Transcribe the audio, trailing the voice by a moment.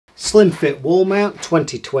Slim fit wall mount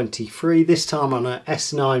 2023, this time on a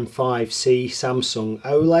S95C Samsung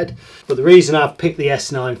OLED. But the reason I've picked the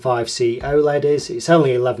S95C OLED is it's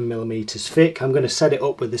only 11mm thick. I'm going to set it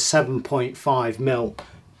up with a 7.5mm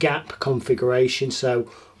gap configuration, so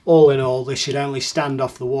all in all this should only stand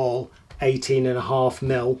off the wall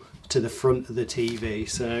 18.5mm to the front of the TV,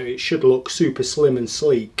 so it should look super slim and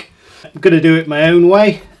sleek. I'm going to do it my own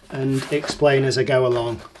way and explain as I go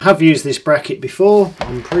along. I have used this bracket before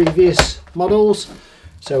on previous models.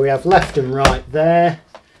 So we have left and right there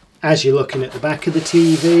as you're looking at the back of the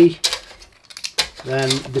TV. Then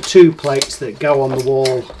the two plates that go on the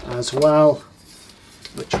wall as well,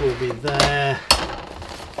 which will be there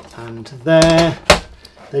and there.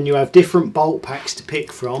 Then you have different bolt packs to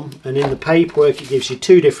pick from, and in the paperwork it gives you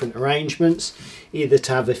two different arrangements, either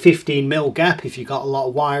to have a 15mm gap if you've got a lot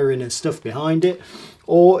of wiring and stuff behind it,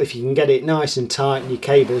 or if you can get it nice and tight and your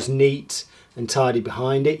cable's neat and tidy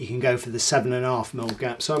behind it, you can go for the 7.5mm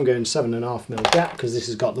gap. So I'm going 7.5mm gap because this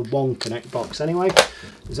has got the one connect box anyway.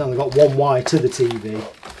 It's only got one wire to the TV.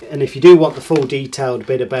 And if you do want the full detailed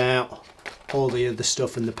bit about all the other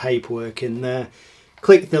stuff and the paperwork in there,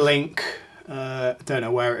 click the link. I don't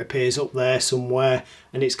know where it appears, up there somewhere,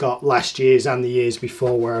 and it's got last year's and the years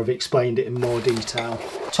before where I've explained it in more detail.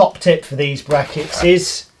 Top tip for these brackets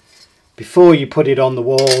is, before you put it on the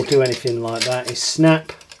wall, do anything like that, is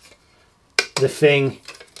snap the thing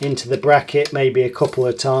into the bracket maybe a couple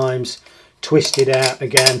of times, twist it out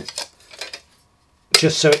again,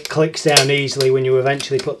 just so it clicks down easily when you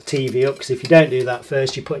eventually put the TV up, because if you don't do that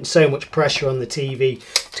first, you're putting so much pressure on the TV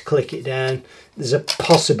to click it down, there's a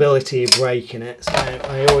possibility of breaking it. So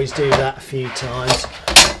I always do that a few times,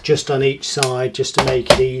 just on each side, just to make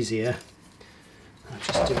it easier. I'll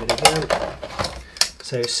just do it again.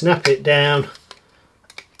 So snap it down,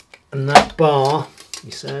 and that bar,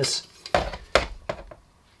 he says,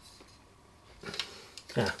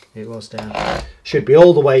 it was down, should be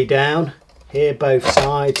all the way down here, both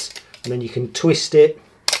sides, and then you can twist it,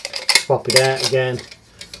 swap it out again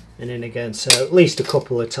and in again, so at least a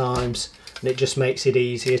couple of times, and it just makes it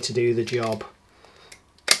easier to do the job.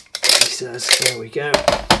 He says, there we go.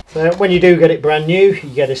 So when you do get it brand new, you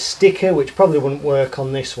get a sticker, which probably wouldn't work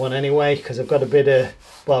on this one anyway, because I've got a bit of,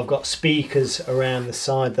 well, I've got speakers around the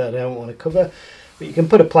side that I don't want to cover. But you can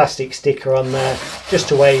put a plastic sticker on there just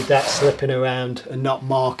to aid that slipping around and not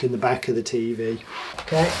marking the back of the TV.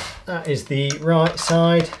 Okay, that is the right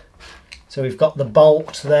side. So we've got the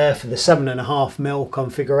bolt there for the 7.5mm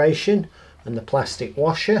configuration and the plastic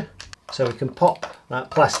washer. So we can pop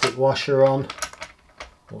that plastic washer on,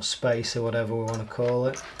 or spacer, whatever we want to call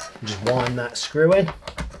it, and just wind that screw in.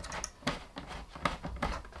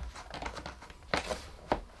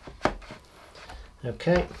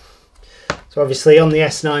 Okay, so obviously on the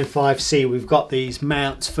S95C we've got these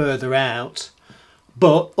mounts further out,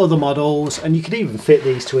 but other models, and you could even fit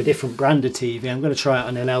these to a different brand of TV. I'm going to try it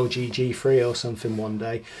on an LG G3 or something one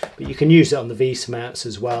day, but you can use it on the VESA mounts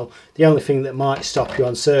as well. The only thing that might stop you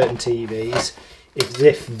on certain TVs is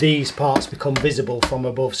if these parts become visible from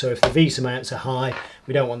above. So if the VESA mounts are high,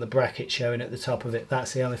 we don't want the bracket showing at the top of it.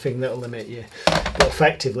 That's the only thing that will limit you. But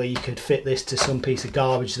effectively you could fit this to some piece of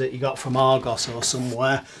garbage that you got from Argos or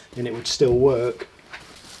somewhere and it would still work.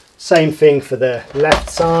 Same thing for the left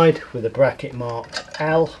side with a bracket marked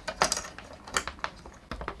L.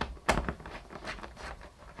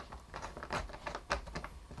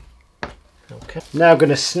 Okay. Now I'm going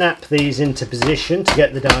to snap these into position to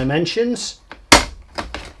get the dimensions.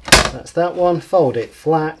 That's that one. Fold it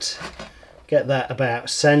flat, get that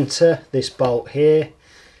about centre. This bolt here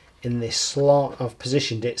in this slot, I've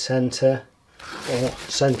positioned it centre or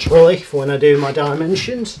centrally for when I do my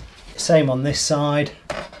dimensions. Same on this side.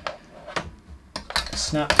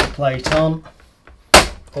 Snap the plate on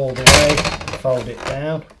all the way, fold it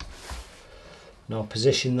down, and I'll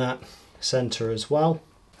position that centre as well.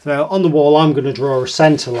 So on the wall I'm going to draw a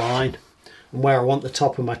centre line and where I want the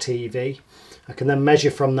top of my TV. I can then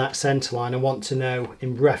measure from that centre line. I want to know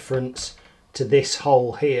in reference to this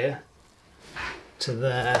hole here to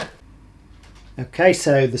there. Okay,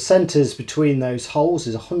 so the centres between those holes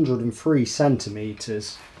is 103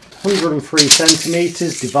 centimetres. 103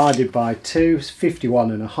 centimetres divided by 2 is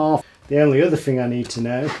 51.5. The only other thing I need to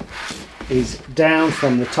know is down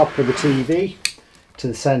from the top of the TV to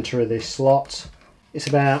the centre of this slot. It's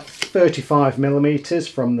about 35mm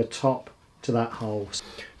from the top to that hole.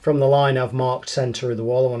 From the line I've marked centre of the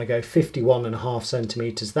wall, I want to go 51.5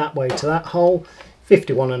 centimetres that way to that hole,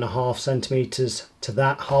 51.5 centimetres to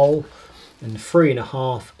that hole, and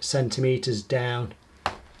 3.5 centimetres down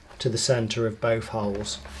to the centre of both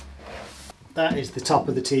holes. that is the top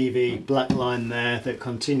of the TV, black line there that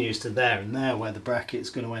continues to there and there where the bracket's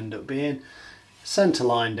going to end up being. Centre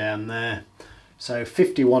line down there. So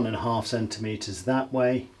 51.5 centimetres that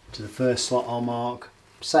way to the first slot I'll mark.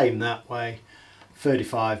 Same that way.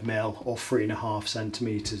 35mm or 3.5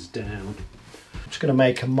 centimetres down. I'm just going to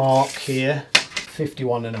make a mark here.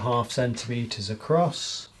 51.5 centimetres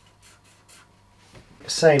across.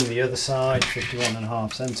 Same the other side,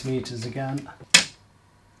 51.5 centimetres again.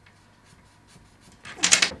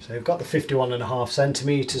 So we've got the 51.5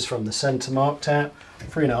 centimetres from the centre marked out,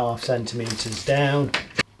 3.5 centimetres down,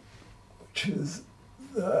 which is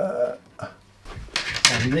there.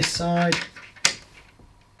 On this side.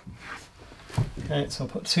 Okay, so I'll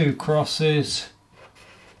put 2 crosses.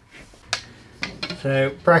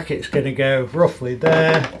 So bracket's going to go roughly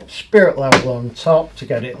there, spirit level on top to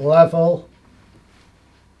get it level.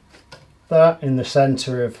 That in the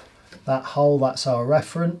centre of that hole, that's our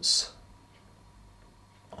reference.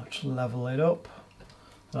 I'll just level it up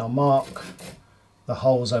and I'll mark the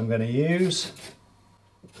holes I'm going to use.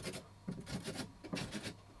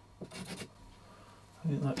 I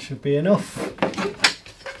think that should be enough.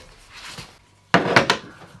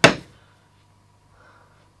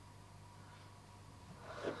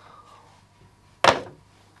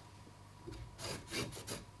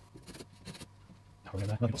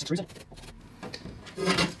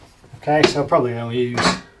 Okay, so I'll probably only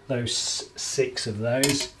use those 6 of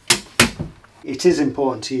those. It is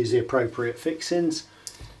important to use the appropriate fixings.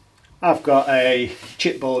 I've got a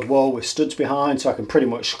chipboard wall with studs behind, so I can pretty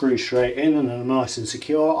much screw straight in and I'm nice and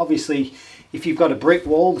secure. Obviously, if you've got a brick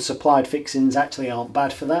wall, the supplied fixings actually aren't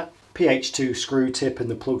bad for that. PH2 screw tip and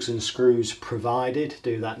the plugs and screws provided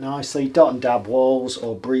do that nicely. Dot and dab walls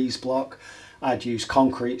or breeze block, I'd use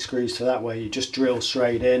concrete screws for that, where you just drill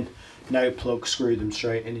straight in, no plug, screw them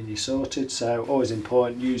straight in and you're sorted. So always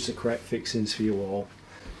important, use the correct fixings for your wall.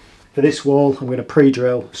 For this wall, I'm going to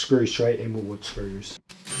pre-drill, screw straight in with wood screws.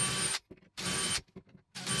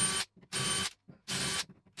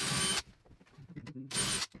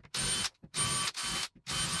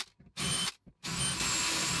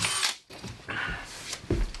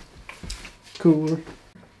 Cool.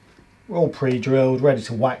 We're all pre-drilled, ready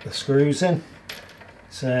to whack the screws in.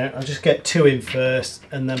 So I'll just get 2 in first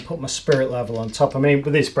and then put my spirit level on top. I mean,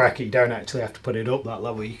 with this bracket you don't actually have to put it up that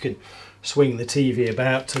level. You can swing the TV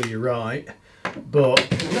about till you're right, but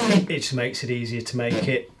it just makes it easier to make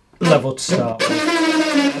it level to start with.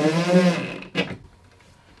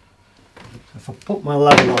 So if I put my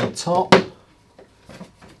level on top,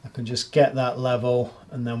 I can just get that level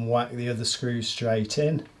and then whack the other screws straight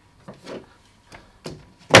in.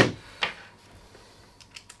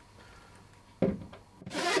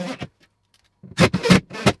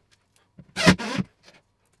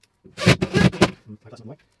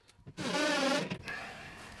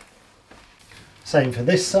 Same for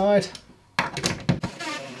this side.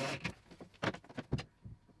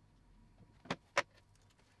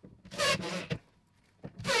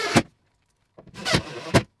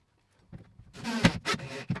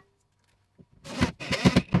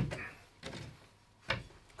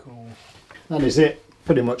 Cool. That is it,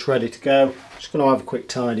 pretty much ready to go. Just going to have a quick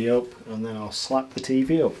tidy up and then I'll slap the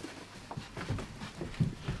TV up.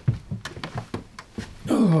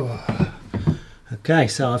 Okay,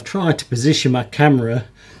 so I've tried to position my camera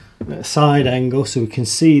at a side angle so we can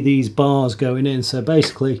see these bars going in. So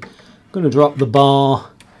basically I'm going to drop the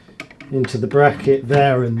bar into the bracket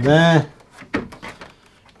there and there.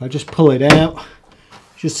 I just pull it out,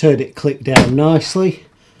 just heard it click down nicely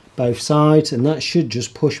both sides, and that should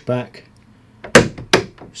just push back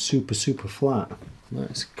super flat.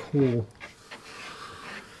 That's cool.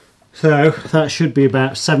 So that should be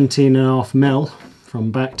about 17.5mm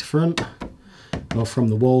from back to front, or from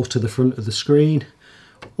the wall to the front of the screen,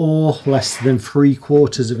 or less than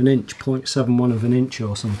 3/4 of an inch, 0.71 of an inch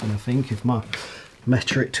or something, I think, if my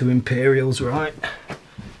metric to imperial's right.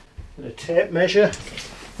 And a tape measure.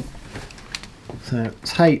 So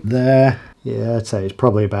tape there, yeah, I'd say it's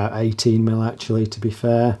probably about 18mm actually, to be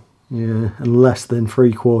fair. Yeah, and less than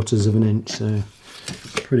 3/4 of an inch, so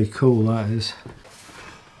pretty cool that is.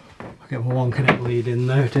 I'll get my 1 connect lead in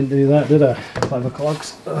though, didn't do that, did I? Clever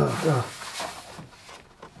clogs. Oh, God.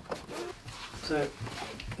 So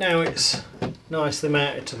now it's nicely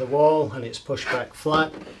mounted to the wall and it's pushed back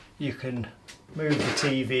flat. You can move the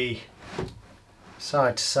TV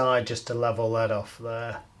side to side just to level that off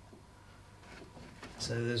there.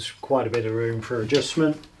 So there's quite a bit of room for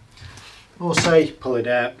adjustment. Also, pull it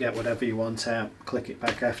out, get whatever you want out, click it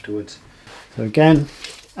back afterwards. So again,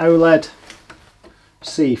 OLED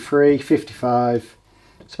C3 55,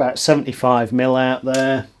 it's about 75mm out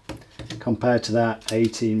there. compared to that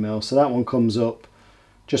 18mm. So that one comes up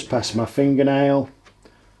just past my fingernail,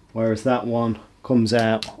 whereas that one comes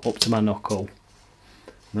out up to my knuckle.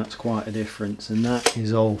 And that's quite a difference, and that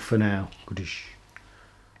is all for now. Goodish.